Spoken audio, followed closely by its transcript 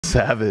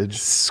Savage.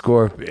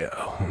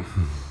 Scorpio.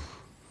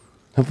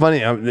 How funny.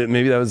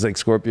 Maybe that was like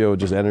Scorpio,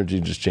 just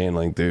energy, just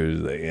channeling through.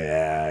 Like,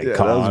 yeah,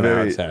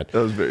 that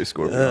was very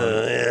Scorpio.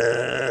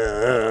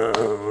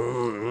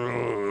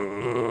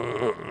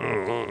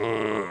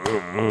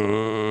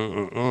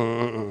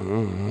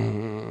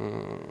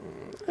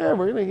 Yeah,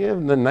 we're gonna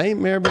give the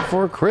Nightmare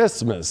Before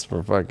Christmas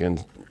for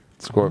fucking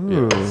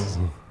Scorpios.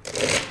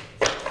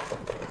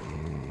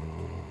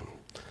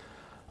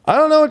 I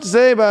don't know what to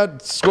say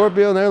about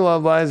Scorpio and their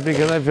love lives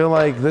because I feel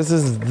like this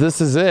is it. This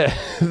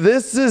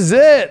is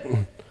it.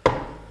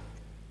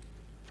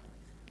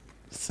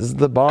 This is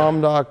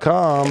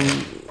thebomb.com.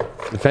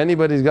 If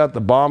anybody's got the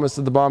bomb, it's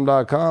at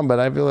thebomb.com, but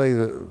I feel like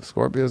the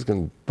Scorpios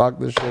can fuck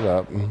this shit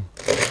up.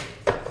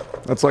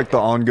 That's like the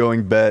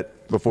ongoing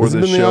bet before this show.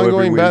 This has been the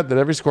ongoing bet that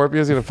every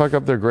Scorpio is going to fuck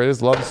up their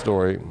greatest love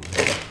story.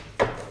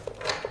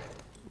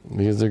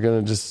 Because they're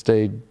going to just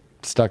stay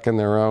stuck in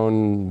their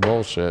own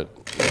bullshit.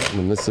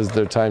 And this is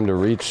their time to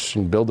reach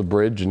and build a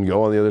bridge and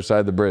go on the other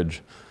side of the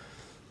bridge.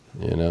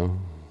 You know?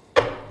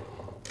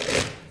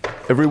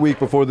 Every week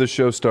before this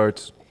show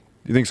starts,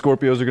 you think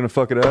Scorpios are going to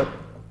fuck it up?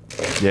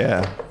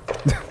 Yeah.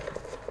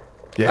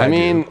 Yeah, I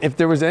mean, if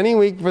there was any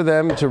week for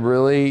them to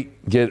really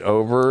get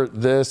over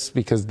this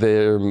because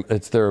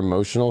it's their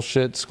emotional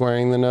shit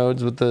squaring the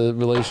nodes with the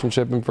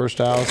relationship in first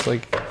house,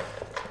 like,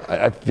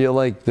 I feel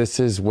like this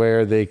is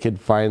where they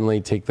could finally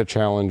take the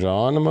challenge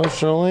on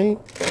emotionally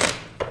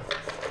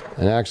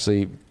and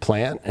actually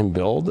plant and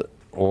build,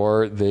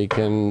 or they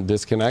can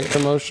disconnect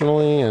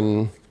emotionally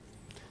and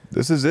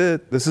this is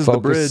it. This is the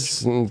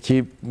bridge. And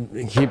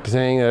keep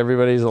saying that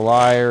everybody's a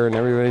liar and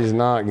everybody's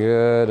not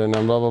good and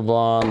blah blah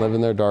blah and live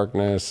in their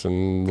darkness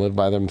and live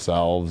by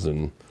themselves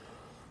and,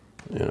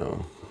 you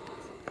know,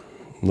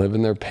 live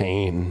in their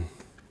pain.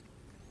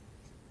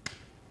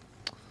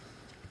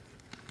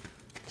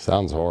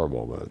 Sounds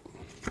horrible, but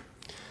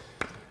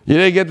you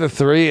did get the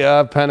Three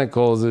of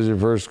Pentacles as your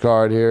first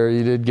card here.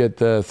 You did get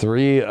the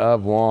Three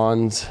of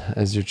Wands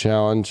as your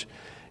challenge.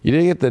 You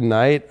did get the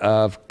Knight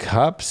of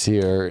Cups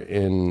here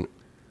in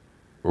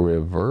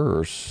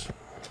reverse.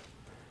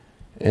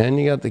 And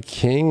you got the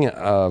King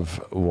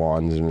of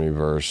Wands in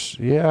reverse.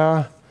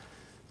 Yeah.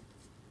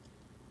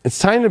 It's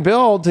time to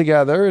build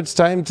together. It's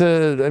time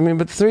to, I mean,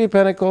 but Three of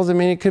Pentacles, I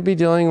mean, it could be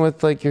dealing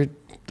with like you're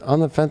on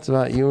the fence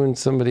about you and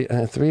somebody.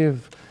 Three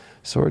of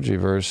Swords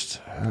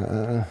reversed.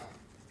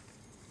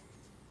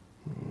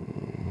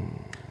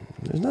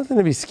 There's nothing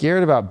to be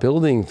scared about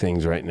building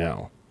things right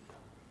now.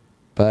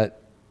 But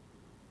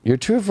you're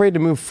too afraid to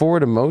move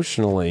forward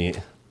emotionally.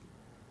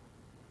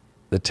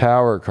 The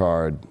Tower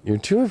card. You're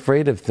too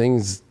afraid of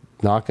things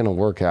not going to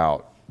work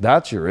out.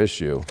 That's your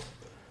issue.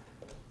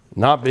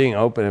 Not being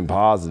open and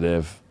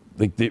positive.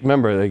 Like,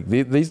 remember, like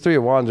these Three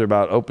of Wands are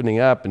about opening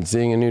up and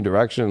seeing a new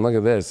direction. And look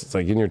at this. It's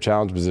like in your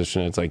challenge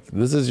position. It's like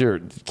this is your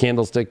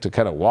candlestick to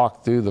kind of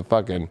walk through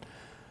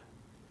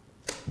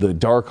the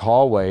dark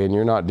hallway, and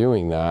you're not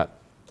doing that.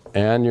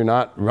 And you're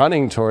not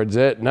running towards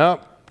it.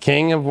 Nope.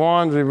 King of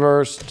Wands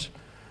reversed.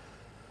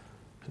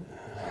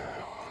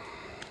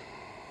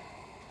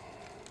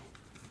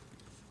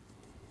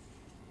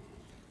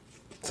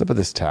 What's up with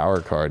this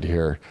Tower card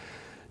here?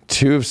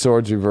 Two of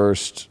Swords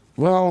reversed.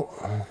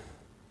 Well,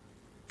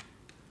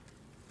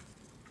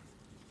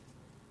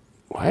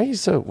 why are you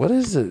so? What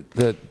is it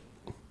that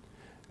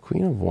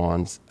Queen of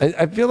Wands?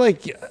 I feel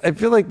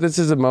like this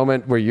is a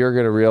moment where you're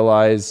going to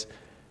realize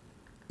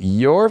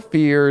your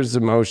fears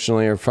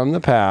emotionally are from the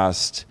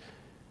past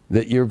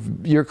that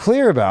you're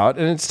clear about,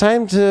 and it's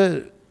time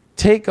to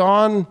take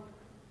on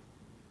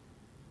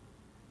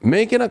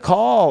making a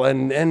call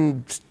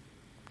and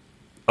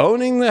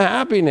owning the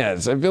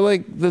happiness. I feel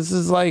like this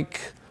is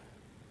like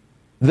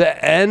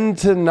the end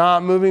to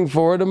not moving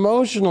forward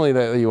emotionally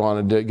that you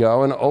wanted to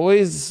go, and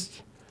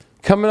always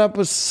coming up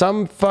with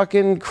some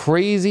fucking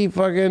crazy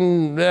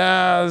fucking,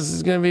 this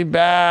is going to be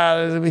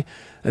bad.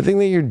 I think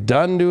that you're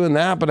done doing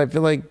that, but I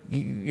feel like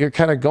you're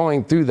kind of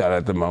going through that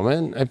at the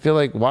moment. I feel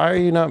like, why are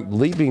you not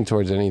leaping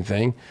towards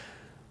anything?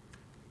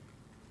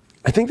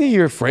 I think that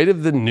you're afraid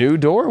of the new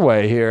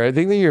doorway here. I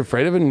think that you're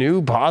afraid of a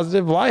new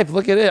positive life.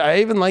 Look at it.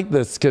 I even like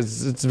this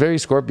because it's very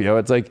Scorpio.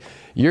 It's like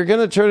you're going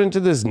to turn into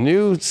this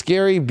new,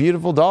 scary,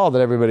 beautiful doll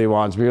that everybody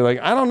wants. But you're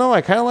like, I don't know.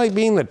 I kind of like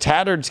being the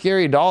tattered,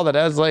 scary doll that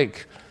has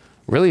like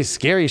really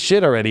scary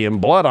shit already and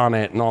blood on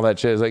it and all that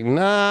shit. It's like,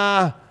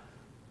 nah,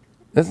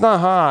 it's not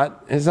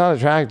hot. It's not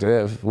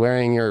attractive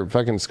wearing your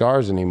fucking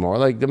scars anymore.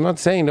 Like, I'm not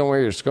saying don't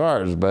wear your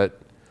scars, but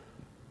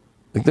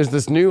like, there's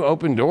this new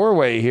open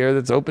doorway here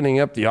that's opening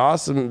up the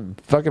awesome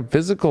fucking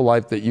physical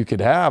life that you could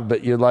have,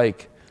 but you're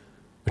like,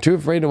 you're too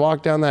afraid to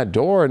walk down that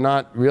door and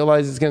not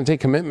realize it's going to take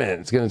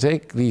commitment. It's going to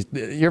take these.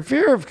 Your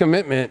fear of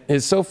commitment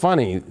is so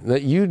funny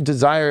that you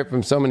desire it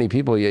from so many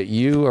people, yet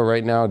you are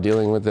right now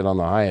dealing with it on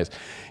the highest.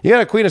 You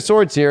got a Queen of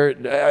Swords here.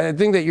 I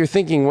think that you're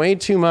thinking way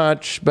too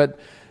much, but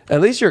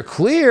at least you're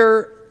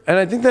clear, and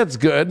I think that's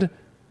good.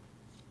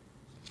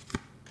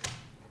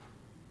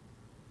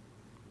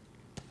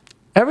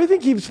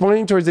 Everything keeps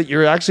pointing towards that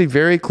you're actually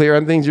very clear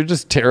on things. You're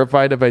just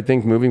terrified of, I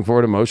think, moving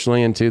forward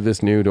emotionally into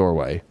this new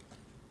doorway.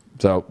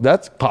 So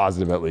that's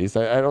positive, at least.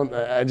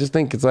 I just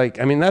think it's like,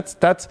 I mean, that's,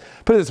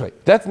 put it this way,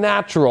 that's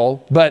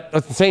natural, but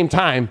at the same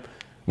time,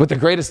 with the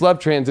greatest love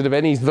transit of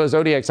any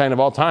zodiac sign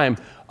of all time,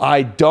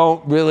 I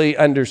don't really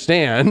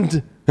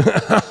understand,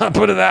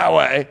 put it that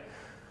way,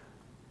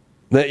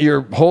 that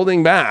you're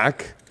holding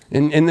back.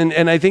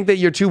 And I think that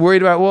you're too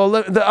worried about, well,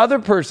 the other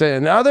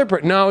person,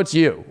 no, it's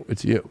you.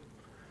 It's you.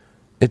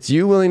 It's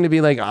you willing to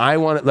be like, I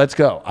want it, let's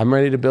go. I'm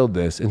ready to build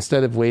this,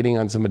 instead of waiting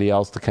on somebody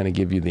else to kind of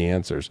give you the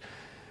answers.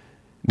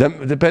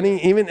 Depending,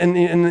 even,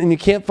 and you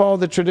can't follow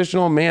the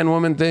traditional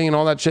man-woman thing and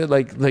all that shit.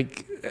 Like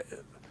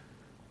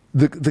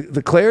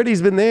the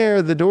clarity's been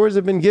there, the doors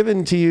have been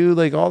given to you,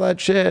 like all that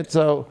shit.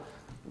 So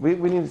we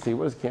need to see,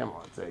 what does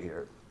Camelot say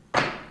here?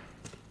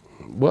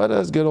 What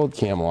does good old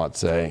Camelot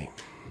say?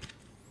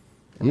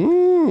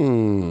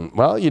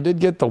 Well, you did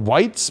get the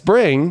white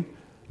spring,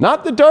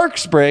 not the dark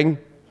spring.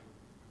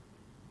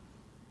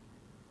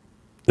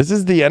 This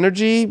is the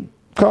energy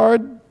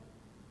card.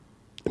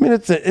 I mean,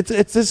 it's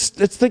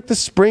like the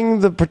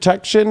spring, the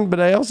protection, but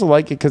I also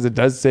like it because it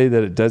does say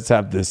that it does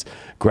have this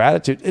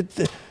gratitude.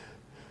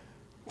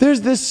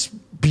 There's this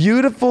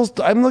beautiful,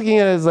 I'm looking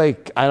at it as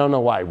like, I don't know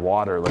why,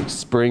 water, like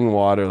spring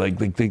water, like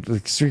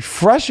it's a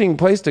refreshing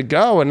place to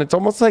go. And it's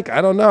almost like,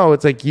 I don't know,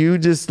 it's like you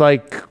just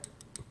like,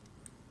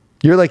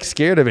 you're like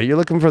scared of it. You're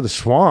looking for the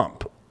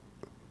swamp.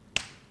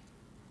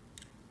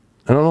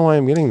 I don't know why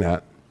I'm getting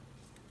that.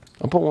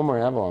 I'll put one more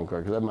Avalon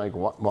card because I'm like,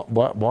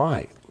 what,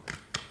 why?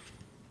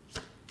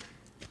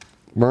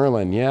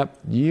 Merlin, yep,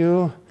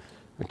 you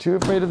are too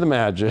afraid of the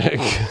magic.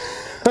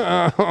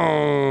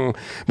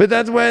 But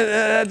that's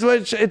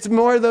what it's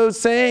more though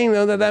saying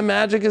though that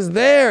magic is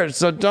there.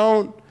 So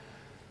don't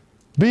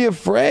be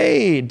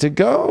afraid to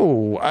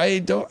go. I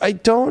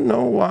don't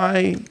know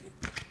why.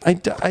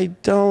 I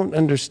don't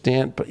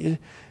understand, but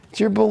it's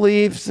your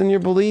beliefs and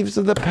your beliefs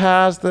of the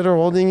past that are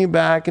holding you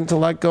back, and to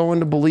let go and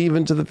to believe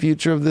into the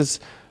future of this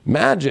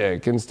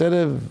magic instead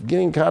of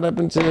getting caught up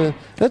into,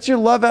 that's your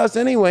love house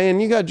anyway, and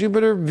you got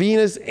Jupiter,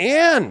 Venus,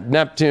 and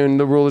Neptune,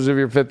 the rulers of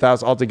your 5th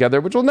house altogether,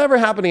 which will never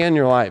happen again in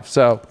your life.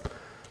 So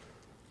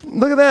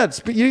look at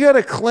that. You got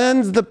to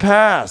cleanse the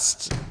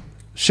past.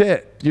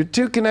 Shit. You're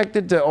too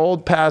connected to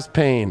old past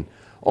pain,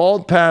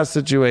 old past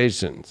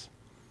situations.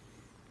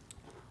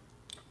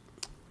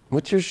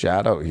 What's your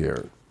shadow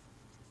here?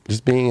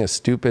 Just being a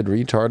stupid,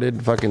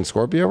 retarded fucking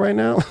Scorpio right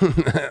now?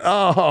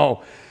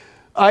 Oh,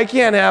 I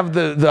can't have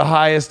the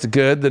highest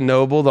good, the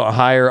noble, the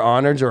higher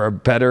honors, or a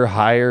better,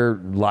 higher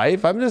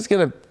life. I'm just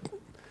going to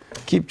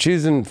keep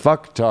choosing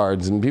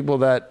fucktards and people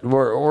that,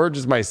 or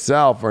just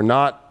myself, or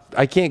not.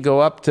 I can't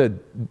go up to,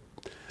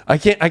 I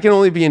can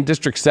only be in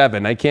District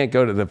 7. I can't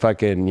go to the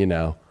fucking, you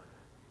know,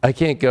 I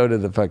can't go to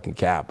the fucking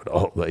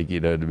capital. Like, you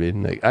know what I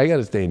mean? Like, I got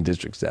to stay in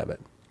District 7.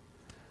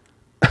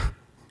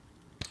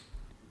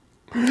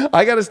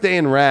 I got to stay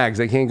in rags.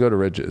 I can't go to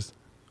riches.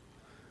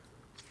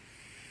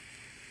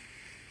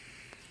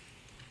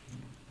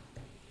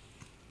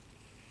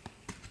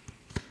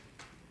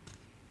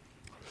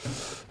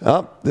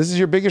 Oh, this is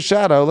your biggest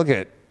shadow. Look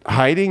at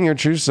hiding your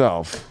true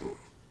self.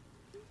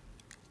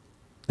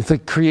 It's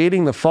like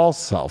creating the false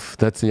self.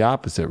 That's the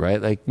opposite, right?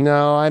 Like,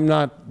 no, I'm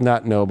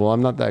not noble.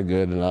 I'm not that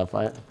good enough.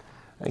 I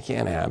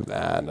can't have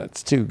that.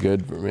 That's too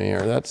good for me,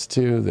 or that's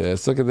too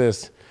this. Look at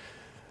this.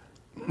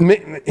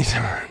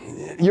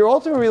 Your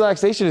ultimate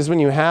relaxation is when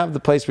you have the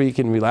place where you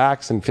can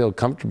relax and feel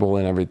comfortable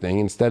in everything,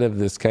 instead of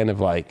this kind of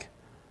like,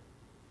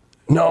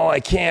 no, I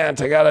can't.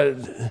 I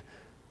gotta,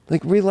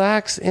 like,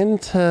 relax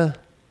into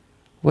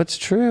what's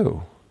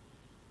true.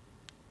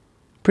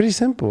 Pretty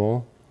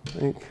simple.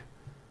 Like,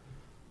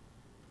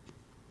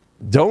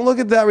 don't look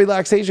at that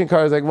relaxation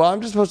card as like, well,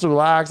 I'm just supposed to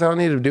relax. I don't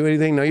need to do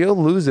anything. No,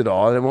 you'll lose it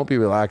all and it won't be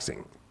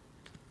relaxing.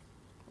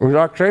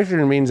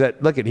 Relaxation means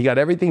that, look, he got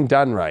everything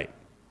done right.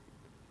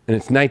 And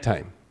it's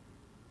nighttime.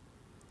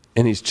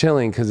 And he's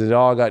chilling because it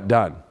all got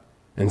done.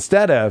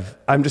 Instead of,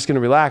 I'm just going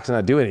to relax and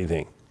not do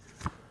anything.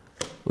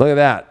 Look at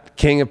that.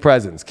 King of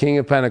Presents, King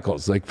of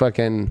Pentacles. Like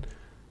fucking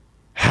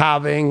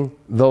having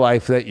the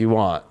life that you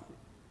want.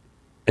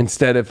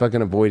 Instead of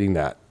fucking avoiding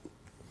that.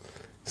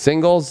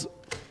 Singles,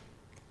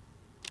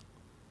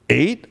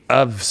 8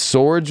 of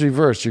Swords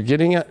reversed. You're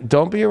getting it.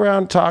 Don't be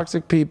around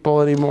toxic people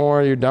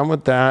anymore. You're done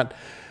with that.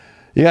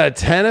 You got a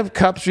 10 of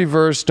Cups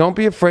reversed. Don't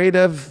be afraid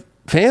of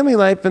family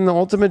life and the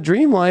ultimate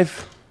dream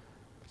life.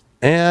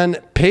 And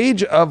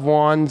Page of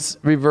Wands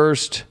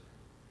reversed.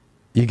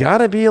 You got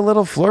to be a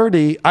little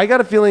flirty. I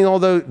got a feeling,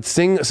 although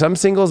some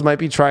singles might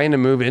be trying to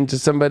move into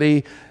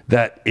somebody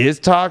that is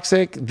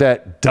toxic,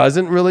 that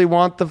doesn't really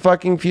want the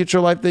fucking future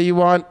life that you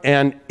want,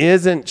 and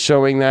isn't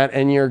showing that,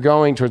 and you're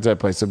going towards that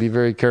place. So be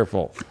very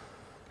careful.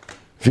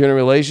 If you're in a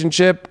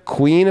relationship,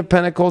 Queen of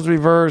Pentacles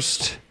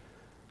reversed.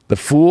 The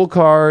Fool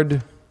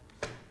card.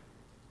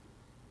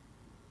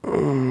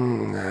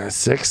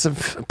 6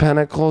 of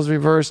Pentacles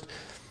reversed.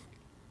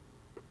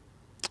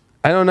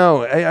 I don't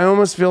know. I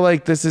almost feel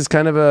like this is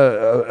kind of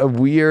a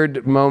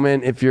weird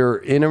moment if you're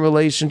in a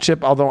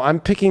relationship, although I'm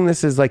picking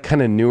this as like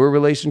kind of newer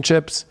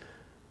relationships.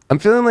 I'm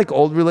feeling like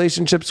old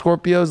relationship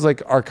Scorpios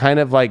like are kind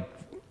of like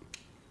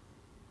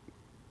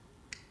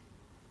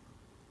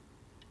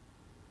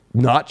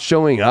not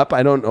showing up.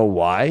 I don't know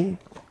why.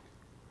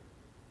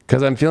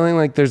 Because I'm feeling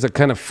like there's a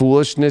kind of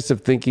foolishness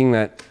of thinking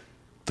that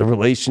the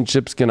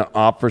relationship's going to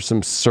offer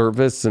some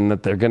service and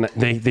that they're going to,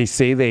 they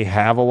say they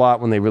have a lot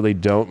when they really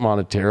don't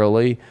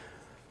monetarily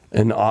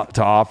and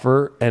to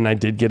offer. And I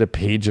did get a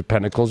Page of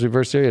Pentacles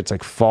reverse here. It's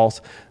like false.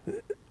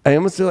 I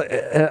almost feel like,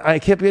 I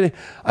can't be,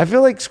 I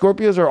feel like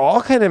Scorpios are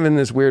all kind of in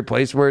this weird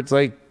place where it's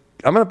like,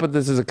 I'm going to put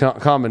this as a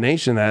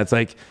combination that it's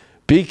like,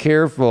 be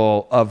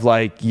careful of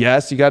like,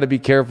 yes, you got to be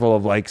careful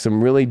of like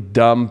some really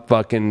dumb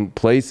fucking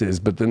places,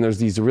 but then there's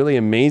these really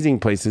amazing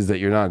places that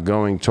you're not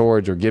going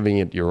towards or giving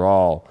it your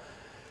all.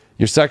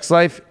 Your sex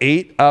life,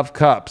 8 of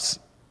Cups.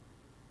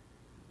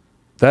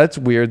 That's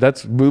weird.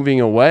 That's moving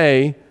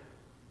away.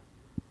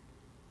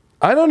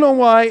 I don't know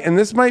why, and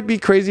this might be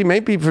crazy,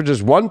 maybe for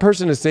just one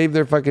person to save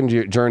their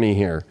fucking journey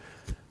here.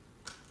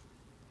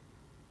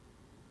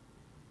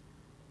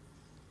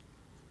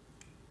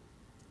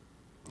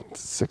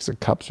 Six of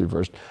Cups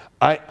reversed.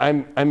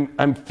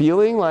 I'm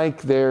feeling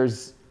like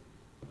there's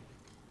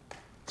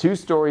 2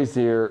 stories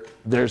here.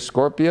 There's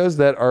Scorpios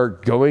that are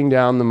going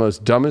down the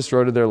most dumbest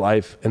road of their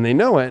life, and they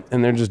know it,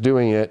 and they're just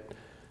doing it,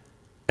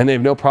 and they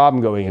have no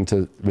problem going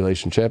into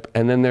relationship.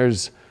 And then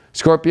there's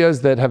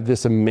Scorpios that have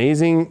this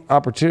amazing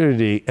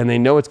opportunity, and they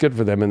know it's good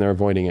for them, and they're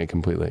avoiding it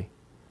completely.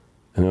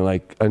 And they're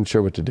like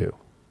unsure what to do.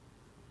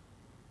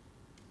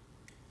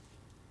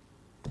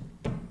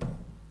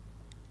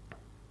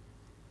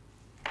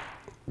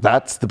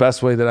 That's the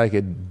best way that I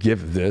could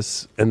give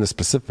this and the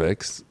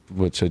specifics,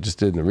 which I just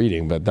did in the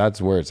reading, but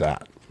that's where it's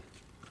at.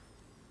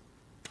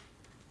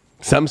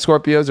 Some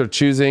Scorpios are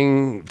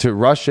choosing to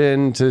rush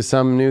into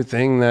some new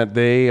thing that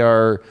they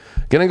are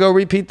going to go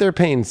repeat their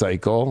pain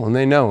cycle, and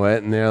they know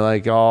it, and they're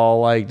like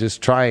all like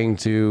just trying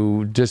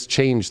to just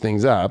change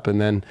things up. And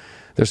then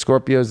there's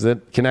Scorpios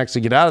that can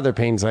actually get out of their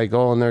pain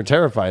cycle, and they're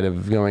terrified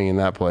of going in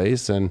that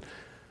place. And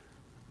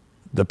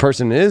the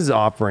person is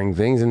offering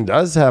things and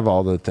does have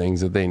all the things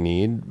that they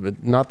need,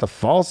 but not the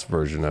false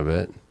version of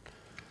it.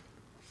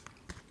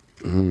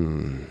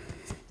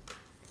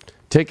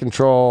 Take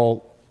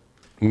control,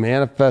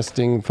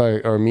 manifesting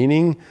or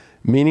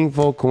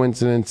meaningful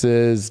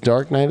coincidences,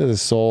 dark night of the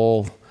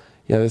soul.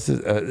 Yeah, this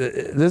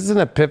is an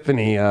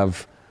epiphany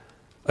of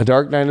a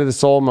dark night of the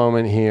soul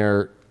moment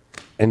here,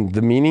 and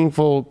the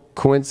meaningful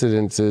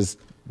coincidences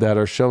that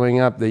are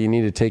showing up that you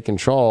need to take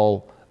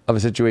control of a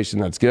situation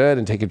that's good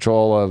and take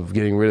control of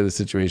getting rid of the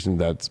situation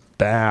that's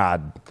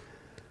bad.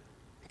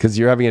 Because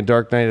you're having a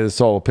dark night of the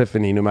soul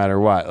epiphany no matter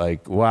what.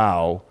 Like,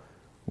 wow,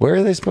 where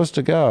are they supposed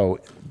to go?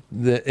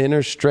 The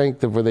inner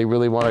strength of where they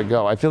really want to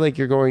go. I feel like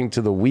you're going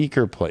to the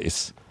weaker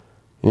place.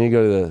 You need to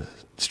go to the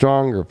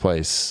stronger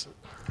place.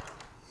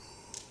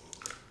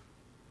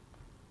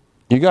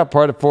 You got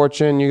part of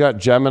fortune, you got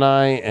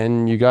Gemini,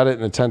 and you got it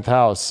in the 10th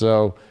house.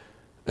 So,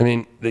 I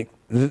mean,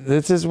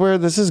 this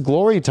is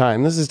glory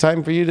time. This is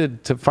time for you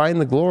to find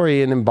the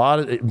glory and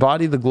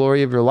embody the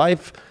glory of your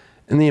life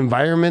in the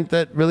environment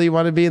that really you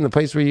want to be, in the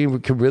place where you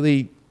could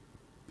really,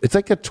 it's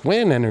like a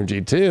twin energy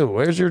too.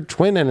 Where's your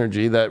twin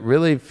energy that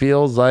really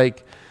feels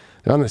like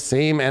they're on the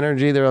same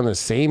energy, they're on the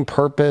same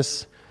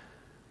purpose?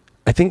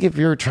 I think if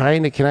you're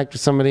trying to connect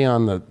with somebody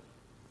on the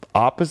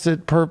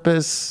opposite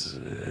purpose,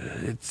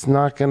 it's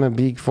not going to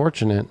be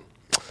fortunate.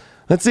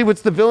 Let's see,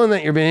 what's the villain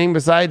that you're being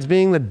besides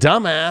being the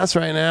dumbass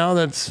right now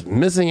that's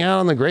missing out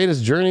on the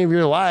greatest journey of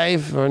your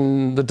life,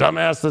 and the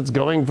dumbass that's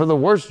going for the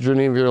worst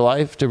journey of your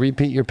life to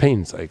repeat your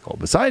pain cycle?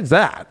 Besides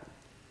that,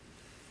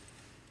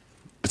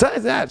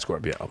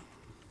 Scorpio.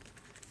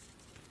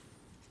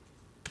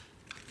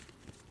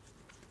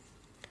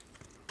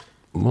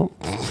 Well,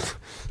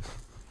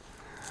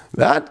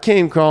 that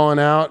came crawling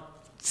out.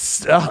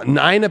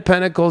 9 of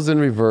Pentacles in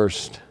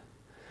reversed.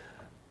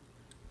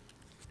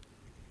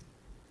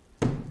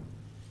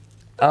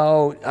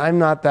 Oh, I'm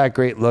not that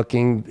great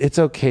looking. It's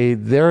okay.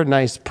 They're a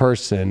nice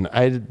person.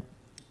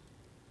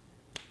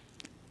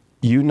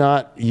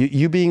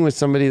 You being with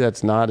somebody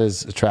that's not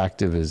as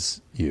attractive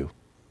as you.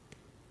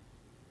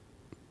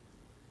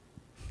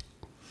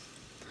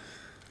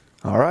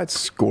 All right,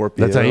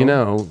 Scorpio. That's how you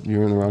know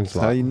you're in the wrong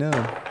spot. That's how you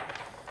know.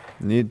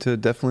 You need to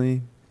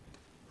definitely...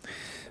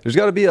 There's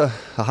got to be a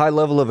high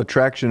level of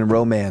attraction and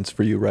romance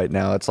for you right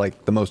now. It's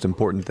like the most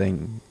important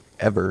thing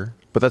ever.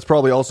 But that's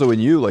probably also in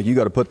you. Like, you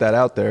got to put that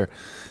out there.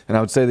 And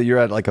I would say that you're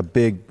at like a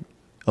big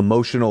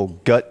emotional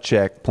gut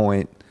check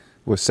point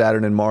with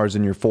Saturn and Mars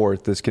in your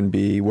 4th. This can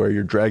be where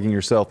you're dragging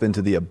yourself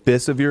into the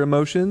abyss of your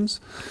emotions,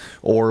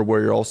 or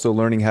where you're also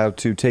learning how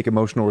to take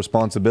emotional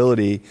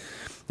responsibility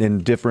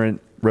in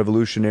different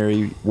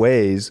revolutionary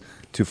ways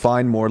to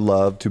find more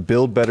love, to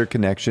build better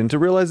connection, to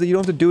realize that you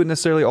don't have to do it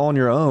necessarily all on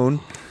your own.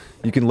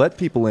 You can let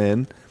people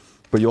in,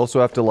 but you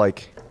also have to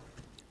like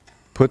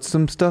put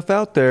some stuff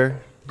out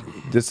there.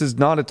 This is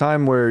not a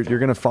time where you're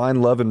going to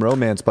find love and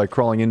romance by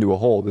crawling into a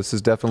hole. This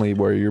is definitely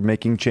where you're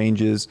making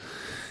changes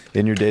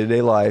in your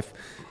day-to-day life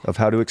of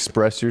how to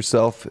express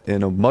yourself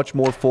in a much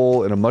more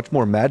full and a much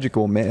more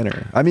magical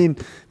manner. I mean,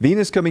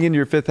 Venus coming into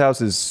your 5th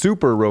house is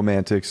super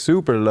romantic,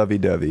 super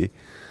lovey-dovey,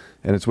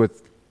 and it's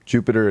with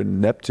Jupiter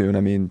and Neptune.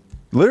 I mean,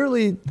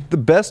 literally the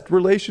best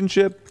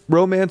relationship,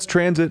 romance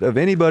transit of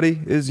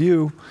anybody is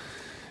you.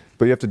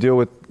 But you have to deal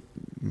with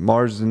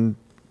Mars and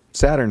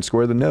Saturn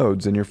square the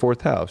nodes in your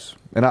 4th house.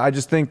 And I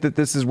just think that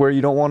this is where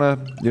you don't want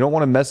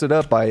to mess it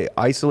up by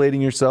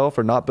isolating yourself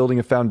or not building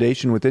a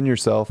foundation within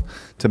yourself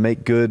to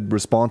make good,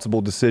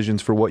 responsible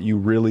decisions for what you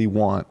really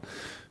want,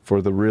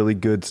 for the really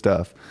good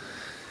stuff.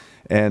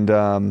 And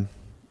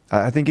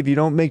I think if you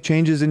don't make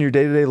changes in your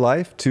day-to-day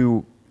life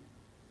to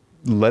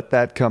let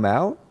that come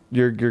out,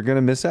 you're going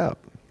to miss out.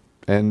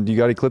 And you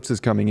got eclipses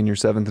coming in your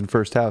 7th and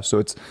 1st house.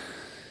 So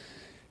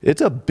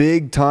it's a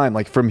big time.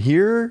 Like from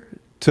here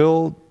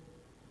till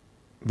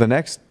the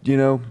next,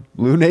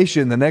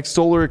 lunation, the next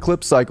solar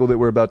eclipse cycle that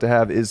we're about to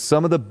have is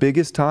some of the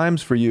biggest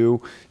times for you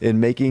in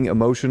making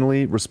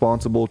emotionally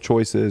responsible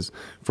choices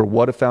for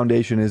what a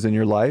foundation is in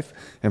your life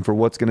and for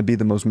what's going to be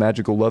the most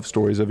magical love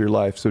stories of your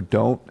life. So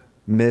don't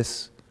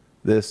miss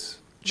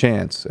this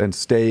chance and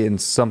stay in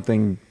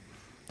something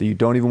that you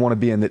don't even want to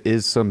be in, that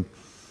is some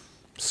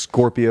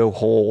Scorpio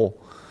hole.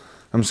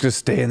 I'm just going to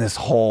stay in this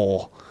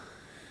hole.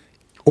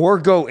 Or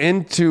go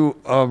into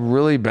a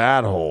really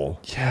bad hole.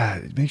 Yeah,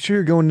 make sure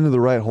you're going into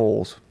the right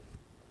holes.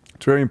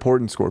 It's very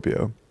important,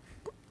 Scorpio.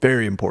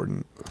 Very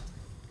important.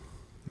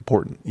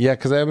 Important. Yeah,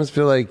 because I almost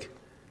feel like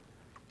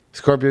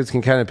Scorpios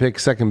can kind of pick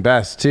second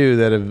best too,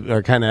 that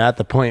are kind of at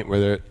the point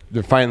where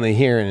they're finally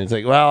here, and it's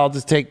like, well, I'll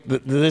just take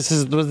this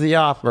was the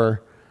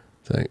offer.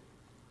 It's like,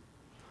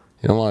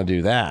 you don't want to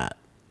do that,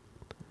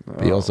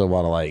 but you also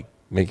want to like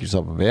make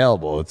yourself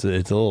available. It's a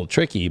little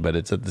tricky, but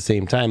it's at the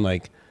same time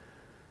like.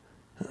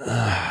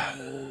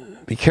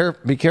 Be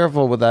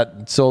careful with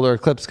that solar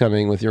eclipse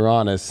coming with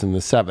Uranus in the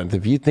 7th.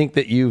 If you think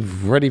that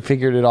you've already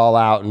figured it all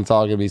out and it's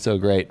all gonna be so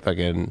great,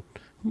 fucking,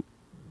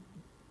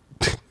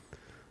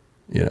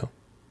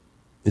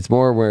 it's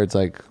more where it's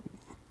like,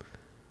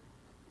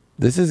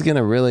 this is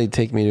gonna really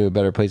take me to a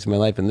better place in my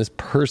life, and this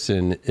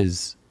person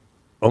is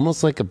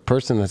almost like a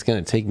person that's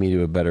gonna take me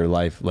to a better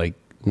life, like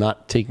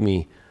not take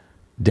me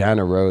down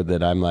a road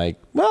that I'm like,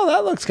 well,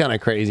 that looks kind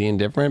of crazy and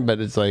different, but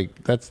it's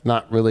like, that's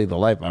not really the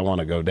life I want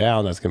to go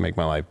down. That's going to make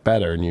my life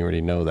better. And you already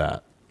know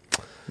that.